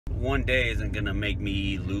one day isn't gonna make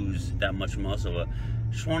me lose that much muscle. But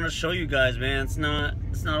just want to show you guys, man, it's not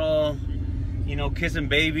all, you know, kissing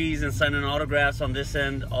babies and signing autographs on this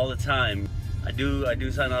end all the time. I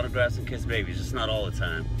do sign autographs and kiss babies, just not all the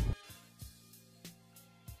time.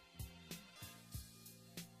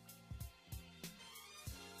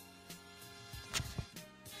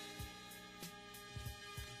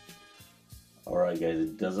 Alright guys,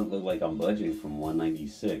 it doesn't look like I'm budging from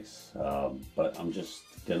 196, but I'm just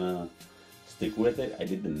gonna stick with it. I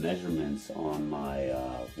did the measurements on my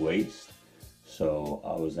waist, so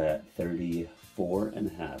I was at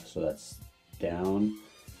 34.5, so that's down,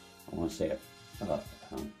 I want to say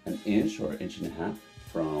an inch or an inch and a half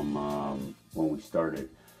from when we started.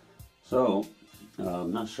 So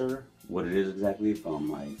I'm not sure what it is exactly, if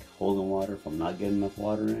I'm like holding water, if I'm not getting enough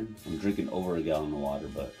water in. I'm drinking over a gallon of water,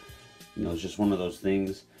 but you know, it's just one of those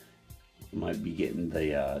things. I might be getting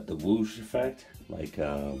the whoosh effect. Like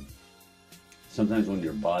sometimes when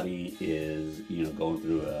your body is, you know, going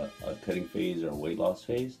through a cutting phase or a weight loss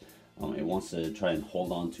phase, it wants to try and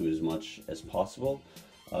hold on to as much as possible.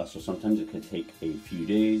 So sometimes it could take a few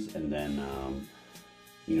days, and then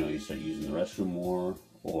you know, you start using the restroom more,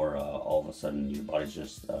 or all of a sudden your body's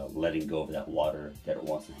just letting go of that water that it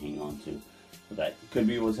wants to hang on to. So that could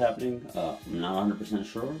be what's happening. I'm not 100%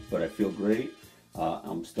 sure, but I feel great.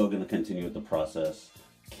 I'm still going to continue with the process.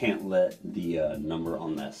 Can't let the number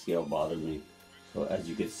on that scale bother me. So as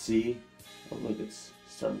you can see, oh look, it's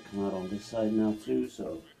starting to come out on this side now too.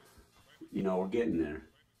 So, you know, we're getting there.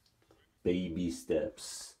 Baby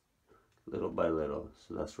steps, little by little.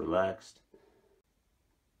 So that's relaxed.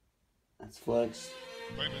 That's flexed.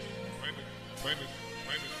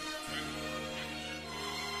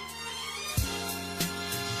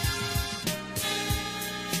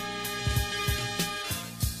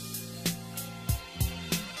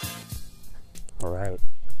 Alright,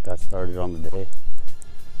 got started on the day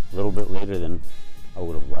a little bit later than I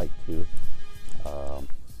would have liked to,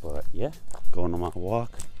 but yeah, going on my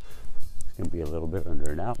walk. It's gonna be a little bit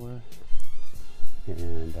under an hour,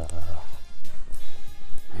 and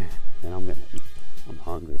then I'm gonna eat. I'm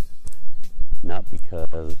hungry, not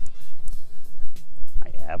because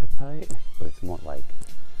my appetite, but it's more like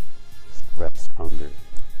stress hunger,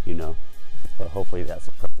 you know. But hopefully that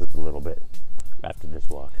suppresses a little bit after this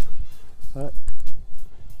walk. But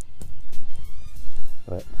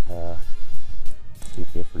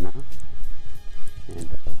that's it for now, and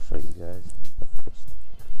I'll show you guys the first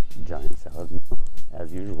giant salad meal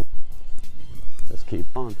as usual. Let's keep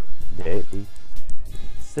on. Day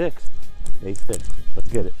 6. Let's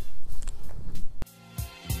get it.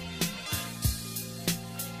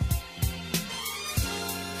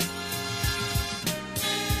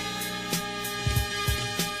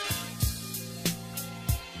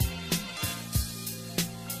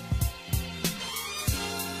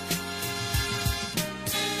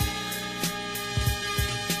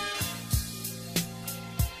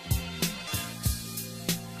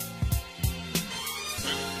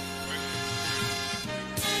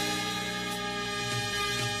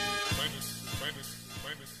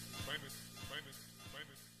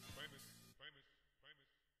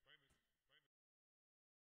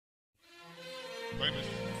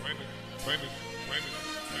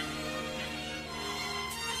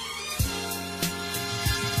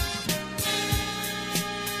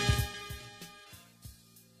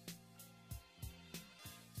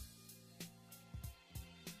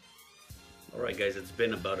 Alright guys, it's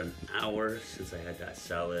been about an hour since I had that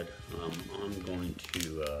salad. I'm going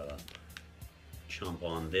to chomp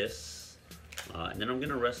on this, and then I'm going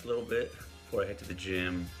to rest a little bit before I head to the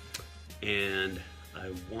gym, and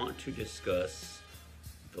I want to discuss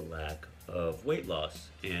the lack of weight loss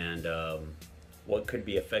and what could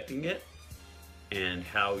be affecting it, and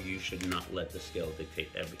how you should not let the scale dictate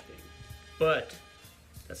everything. But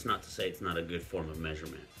that's not to say it's not a good form of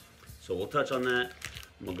measurement. So we'll touch on that.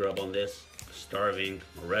 I'm gonna grab on this. Starving.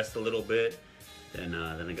 I'll rest a little bit. Then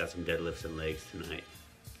I got some deadlifts and legs tonight.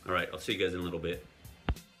 All right, I'll see you guys in a little bit.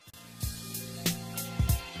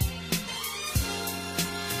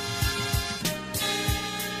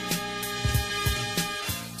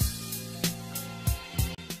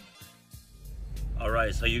 All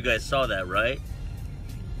right, so you guys saw that, right?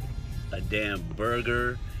 A damn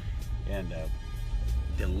burger and a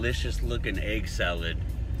delicious looking egg salad.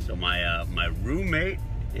 So my my roommate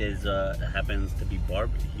is happens to be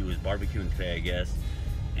he was barbecuing today, I guess,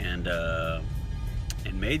 and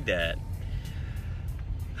made that.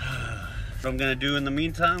 What I'm gonna do in the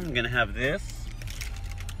meantime, I'm gonna have this.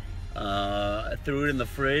 I threw it in the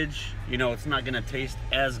fridge. You know, it's not gonna taste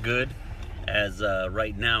as good as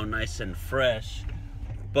right now, nice and fresh.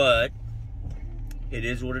 But it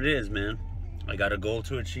is what it is, man. I got a goal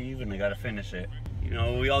to achieve and I gotta finish it. You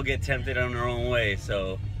know, we all get tempted on our own way,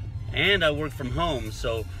 so. And I work from home,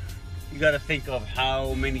 so you gotta think of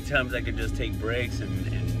how many times I could just take breaks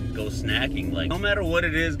and go snacking. Like, no matter what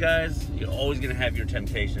it is, guys, you're always gonna have your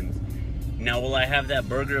temptations. Now, will I have that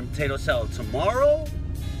burger and potato salad tomorrow?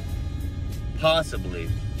 Possibly.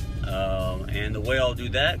 And the way I'll do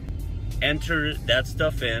that, enter that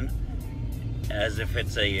stuff in as if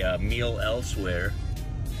it's a meal elsewhere,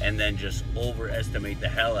 and then just overestimate the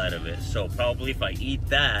hell out of it. So probably if I eat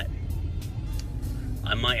that,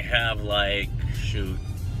 I might have like, shoot,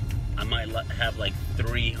 I might have like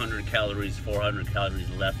 300 calories, 400 calories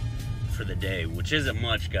left for the day, which isn't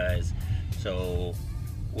much, guys. So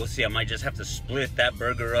we'll see. I might just have to split that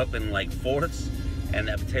burger up in like fourths and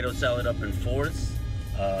that potato salad up in fourths.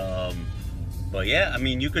 But yeah, I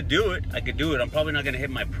mean, you could do it. I could do it. I'm probably not gonna hit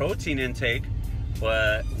my protein intake,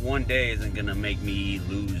 but one day isn't gonna make me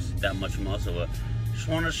lose that much muscle. But just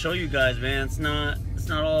want to show you guys, man, it's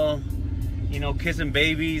not all, you know, kissing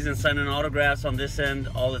babies and signing autographs on this end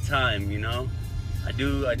all the time, you know. I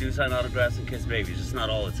do sign autographs and kiss babies, just not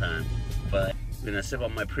all the time. But I'm gonna sip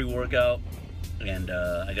on my pre-workout, and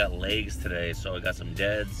I got legs today, so I got some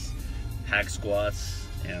deads, hack squats,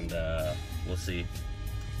 and we'll see.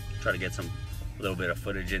 Try to get some little bit of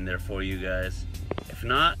footage in there for you guys. If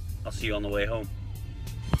not, I'll see you on the way home.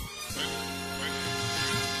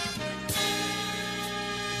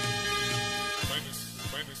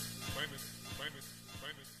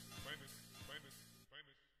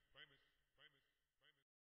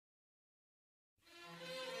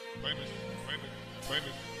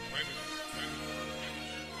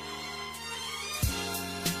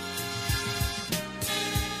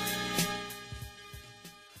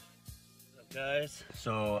 Guys,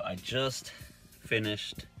 so I just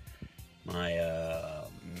finished my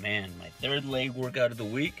my third leg workout of the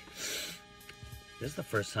week. This is the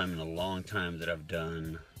first time in a long time that I've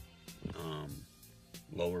done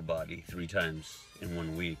lower body 3 times in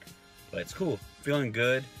 1 week, but it's cool, feeling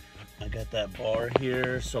good. I got that bar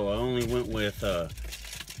here, so I only went with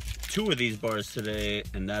 2 of these bars today,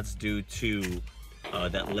 and that's due to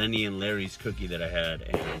that Lenny and Larry's cookie that I had,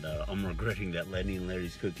 and I'm regretting that Lenny and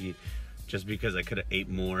Larry's cookie, just because I could have ate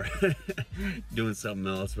more doing something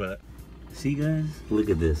else. But see, guys, look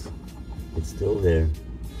at this. It's still there.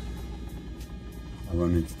 I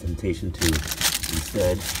run into temptation to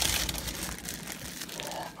instead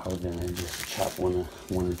probably gonna just chop one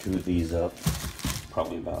or 2 of these up.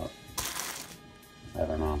 Probably about, I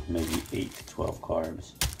don't know, maybe 8 to 12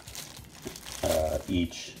 carbs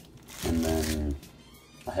each, and then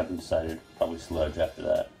I haven't decided, probably sludge after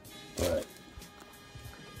that. But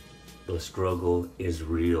the struggle is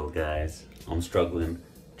real, guys. I'm struggling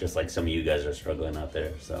just like some of you guys are struggling out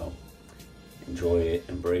there, so enjoy it,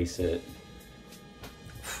 embrace it.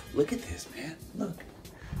 Look at this, man. Look.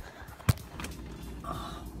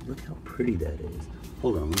 Oh, look how pretty that is.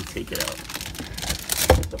 Hold on, let me take it out.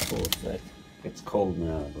 Get the full effect. It's cold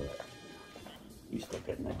now, but you still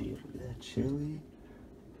get an idea. Look at that chili.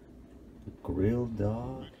 The grilled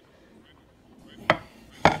dog.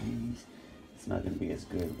 Jeez. It's not gonna be as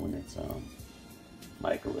good when it's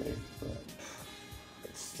microwave, but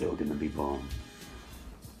it's still gonna be bomb.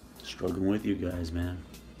 Struggling with you guys, man.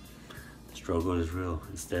 The struggle is real.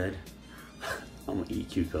 Instead, I'm gonna eat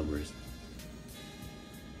cucumbers.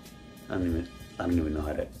 I don't even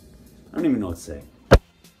know what to say.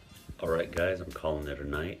 All right, guys, I'm calling it a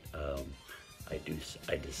night.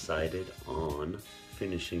 I decided on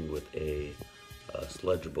finishing with a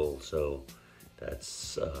sludge bowl, so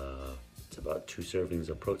that's it's about 2 servings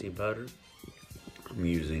of protein powder. I'm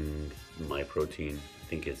using my protein, I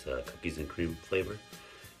think it's cookies and cream flavor,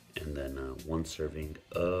 and then 1 serving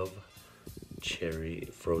of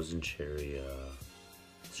frozen cherry,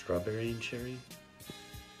 strawberry and cherry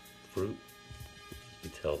fruit. You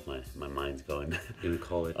can tell my mind's going. I'm gonna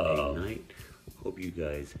call it a night. Hope you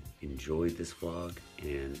guys enjoyed this vlog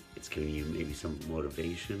and it's giving you maybe some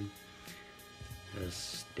motivation.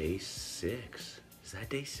 That's day 6. Is that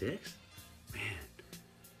day 6? Man,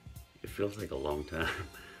 it feels like a long time,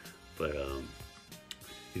 but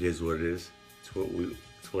it is what it is.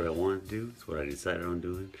 It's what I want to do. It's what I decided on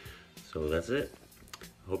doing. So that's it.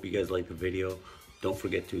 I hope you guys liked the video. Don't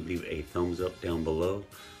forget to leave a thumbs up down below.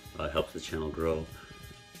 It helps the channel grow.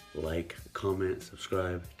 Like, comment,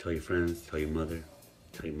 subscribe, tell your friends, tell your mother,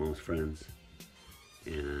 tell your mom's friends,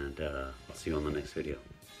 and I'll see you on the next video.